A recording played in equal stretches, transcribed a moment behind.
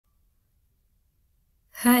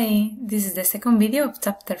Hi, this is the second video of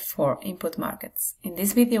Chapter 4, Input Markets. In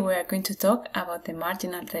this video we are going to talk about the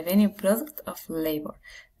marginal revenue product of labor.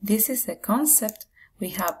 This is a concept we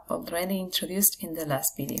have already introduced in the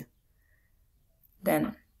last video.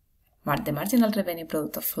 Then, the marginal revenue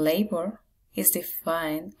product of labor is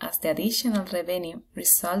defined as the additional revenue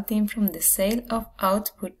resulting from the sale of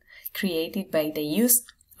output created by the use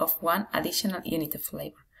of one additional unit of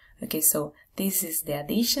labor. Okay, so this is the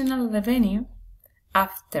additional revenue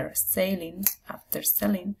after selling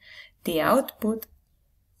the output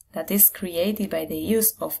that is created by the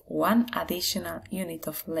use of one additional unit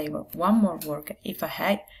of labor, one more worker. If I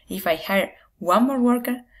hire one more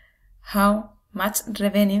worker, how much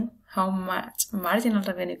marginal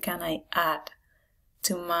revenue can I add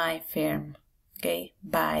to my firm, okay,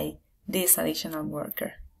 by this additional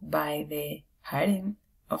worker, by the hiring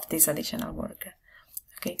of this additional worker?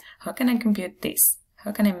 Okay, how can I compute this?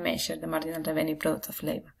 How can I measure the marginal revenue product of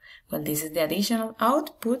labor? Well, this is the additional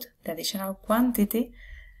output, the additional quantity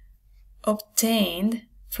obtained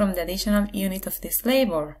from the additional unit of this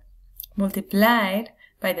labor, multiplied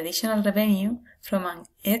by the additional revenue from an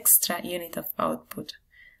extra unit of output.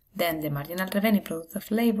 Then the marginal revenue product of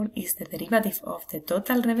labor is the derivative of the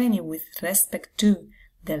total revenue with respect to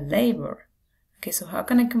the labor. Okay, so how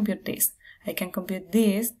can I compute this? I can compute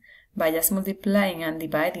this by just multiplying and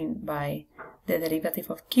dividing by the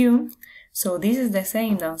derivative of Q. So this is the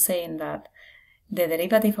same as saying that the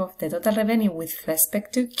derivative of the total revenue with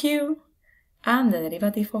respect to Q and the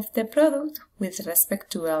derivative of the product with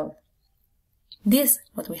respect to L. This,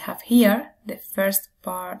 what we have here, the first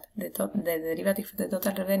part, the derivative of the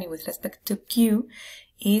total revenue with respect to Q,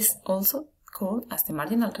 is also called as the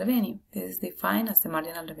marginal revenue. This is defined as the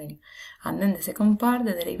marginal revenue. And then the second part,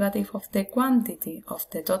 the derivative of the quantity of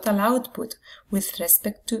the total output with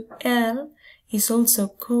respect to L, is also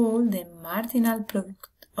called the marginal product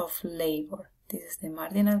of labor. This is the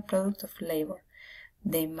marginal product of labor,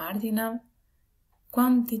 the marginal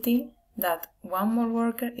quantity that one more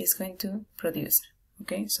worker is going to produce.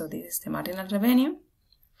 Okay, so this is the marginal revenue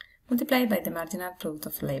multiplied by the marginal product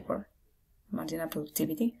of labor, marginal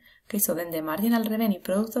productivity. Okay, so then the marginal revenue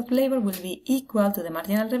product of labor will be equal to the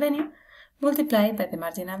marginal revenue multiplied by the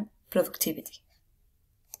marginal productivity.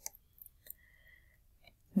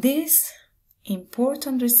 This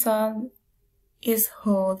important result is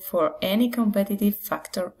held for any competitive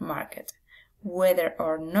factor market, whether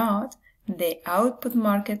or not the output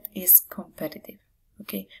market is competitive.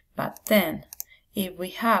 Okay, but then if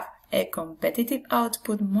we have a competitive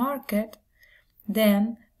output market,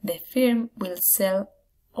 then the firm will sell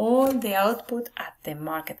all the output at the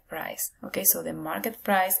market price. Okay, so the market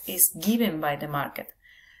price is given by the market.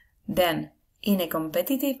 Then in a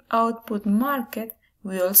competitive output market,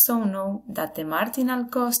 we also know that the marginal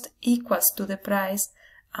cost equals to the price,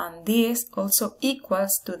 and this also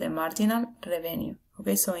equals to the marginal revenue.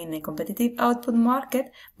 Okay, so in a competitive output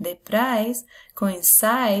market, the price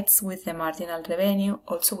coincides with the marginal revenue,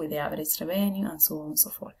 also with the average revenue, and so on and so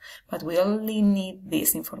forth. But we only need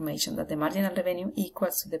this information, that the marginal revenue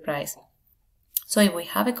equals to the price. So if we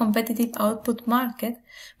have a competitive output market,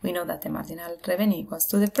 we know that the marginal revenue equals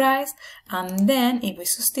to the price, and then if we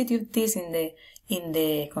substitute this in the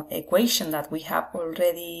equation that we have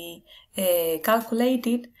already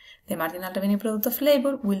calculated, the marginal revenue product of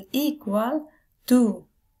labor will equal to,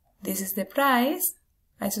 this is the price,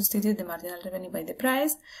 I substitute the marginal revenue by the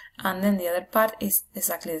price, and then the other part is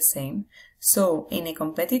exactly the same. So in a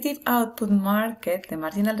competitive output market, the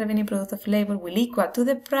marginal revenue product of labor will equal to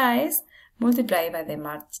the price multiplied by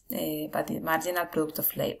the marginal product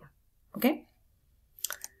of labor. Okay?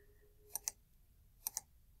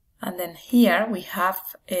 And then here we have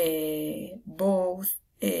both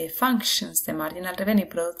functions, the marginal revenue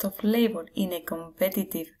product of labor in a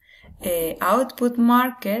competitive output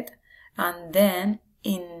market, and then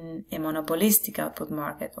in a monopolistic output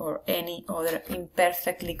market or any other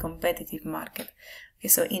imperfectly competitive market. Okay,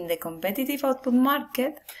 so in the competitive output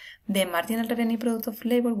market, the marginal revenue product of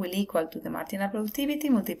labor will equal to the marginal productivity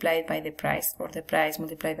multiplied by the price, or the price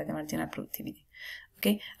multiplied by the marginal productivity.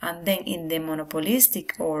 Okay, and then in the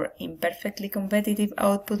monopolistic or imperfectly competitive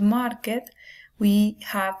output market, we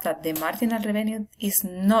have that the marginal revenue is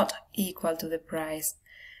not equal to the price.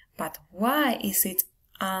 But why is it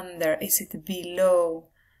below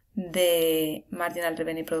the marginal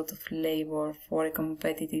revenue product of labor for a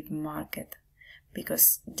competitive market?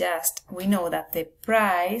 Because we know that the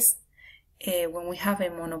price, when we have a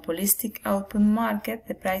monopolistic output market,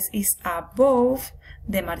 the price is above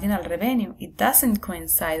the marginal revenue. It doesn't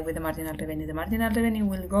coincide with the marginal revenue. The marginal revenue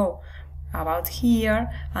will go about here,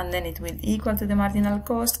 and then it will equal to the marginal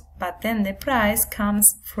cost, but then the price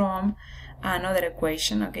comes from another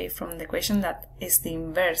equation, okay, from the equation that is the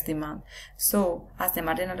inverse demand. So as the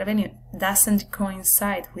marginal revenue doesn't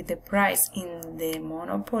coincide with the price in the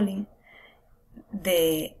monopoly,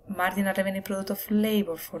 the marginal revenue product of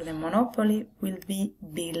labor for the monopoly will be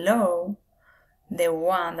below the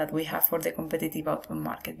one that we have for the competitive output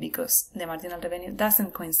market, because the marginal revenue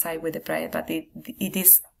doesn't coincide with the price, but it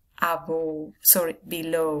is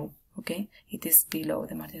below, okay? It is below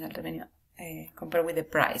the marginal revenue compared with the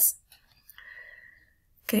price.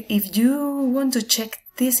 Okay, if you want to check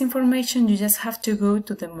this information, you just have to go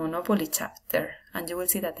to the monopoly chapter, and you will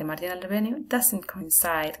see that the marginal revenue doesn't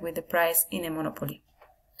coincide with the price in a monopoly.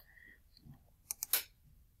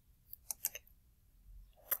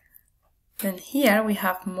 Then here we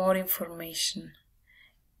have more information.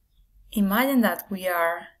 Imagine that we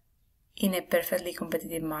are in a perfectly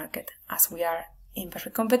competitive market. As we are in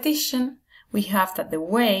perfect competition, we have that the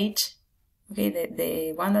wage, okay,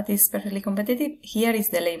 the one that is perfectly competitive, here is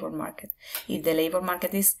the labor market. If the labor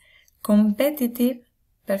market is competitive,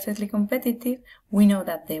 perfectly competitive, we know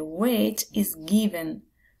that the wage is given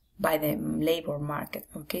by the labor market,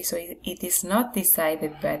 okay, so it is not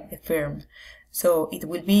decided by the firm. So it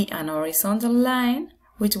will be an horizontal line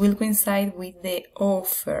which will coincide with the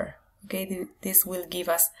offer, okay, this will give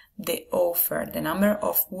us the offer, the number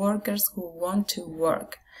of workers who want to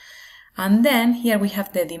work. And then here we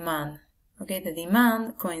have the demand. Okay, the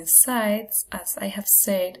demand coincides, as I have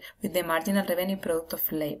said, with the marginal revenue product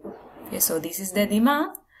of labor. Okay, so this is the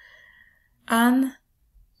demand, and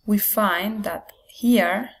we find that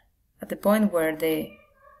here, at the point where the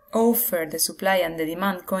offer, the supply, and the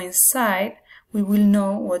demand coincide, we will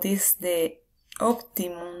know what is the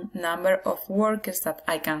optimum number of workers that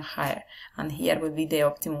I can hire. And here will be the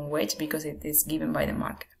optimum wage because it is given by the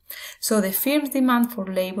market. So the firm's demand for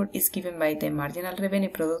labor is given by the marginal revenue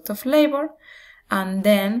product of labor, and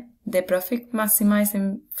then the profit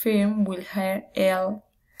maximizing firm will hire L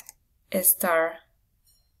star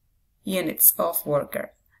units of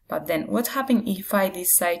worker. But then what happens if I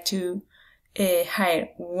decide to hire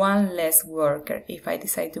one less worker, if I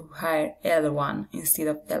decide to hire L1 instead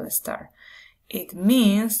of L star? It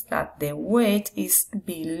means that the wage is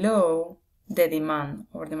below the demand,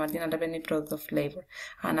 or the marginal revenue product of labor.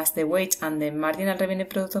 And as the wage and the marginal revenue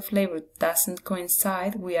product of labor doesn't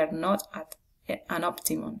coincide, we are not at an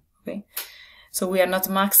optimum, okay? So we are not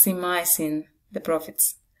maximizing the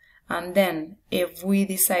profits. And then if we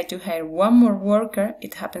decide to hire one more worker,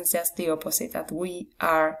 it happens just the opposite, that we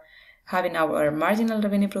are having our marginal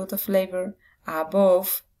revenue product of labor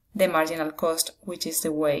above the marginal cost, which is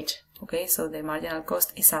the wage, okay? So the marginal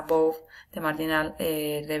cost is above the marginal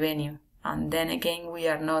revenue. And then again, we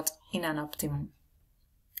are not in an optimum.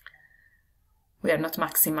 We are not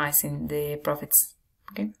maximizing the profits,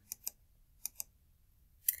 okay?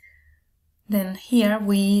 Then here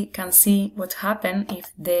we can see what happens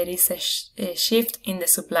if there is a shift in the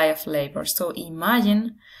supply of labor. So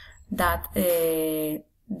imagine that the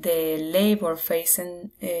labor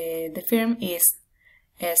facing the firm is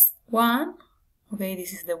S1, okay?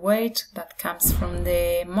 This is the wage that comes from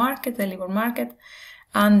the market, the labor market.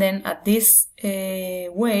 And then at this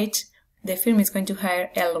wage, the firm is going to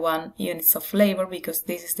hire L1 units of labor, because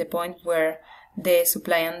this is the point where the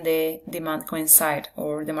supply and the demand coincide,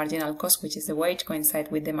 or the marginal cost, which is the wage,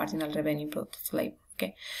 coincide with the marginal revenue product of labor.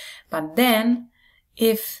 Okay, but then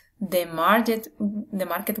if the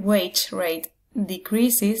market wage rate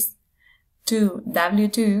decreases to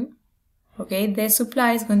W2, okay, the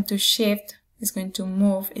supply is going to shift. It's going to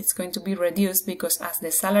move, it's going to be reduced, because as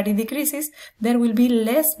the salary decreases, there will be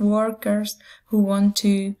less workers who want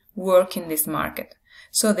to work in this market.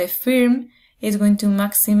 So the firm is going to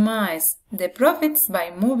maximize the profits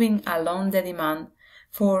by moving along the demand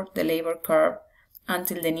for the labor curve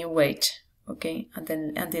until the new wage, okay,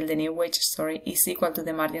 until the new wage, is equal to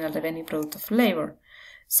the marginal revenue product of labor.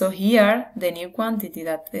 So here, the new quantity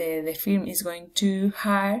that the firm is going to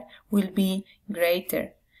hire will be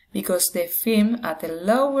greater, because the firm at a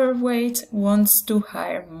lower wage wants to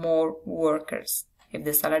hire more workers. If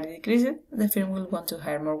the salary decreases, the firm will want to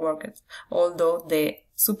hire more workers, although the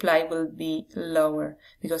supply will be lower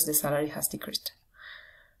because the salary has decreased.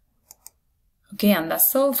 Okay, and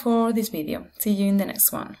that's all for this video. See you in the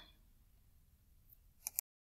next one.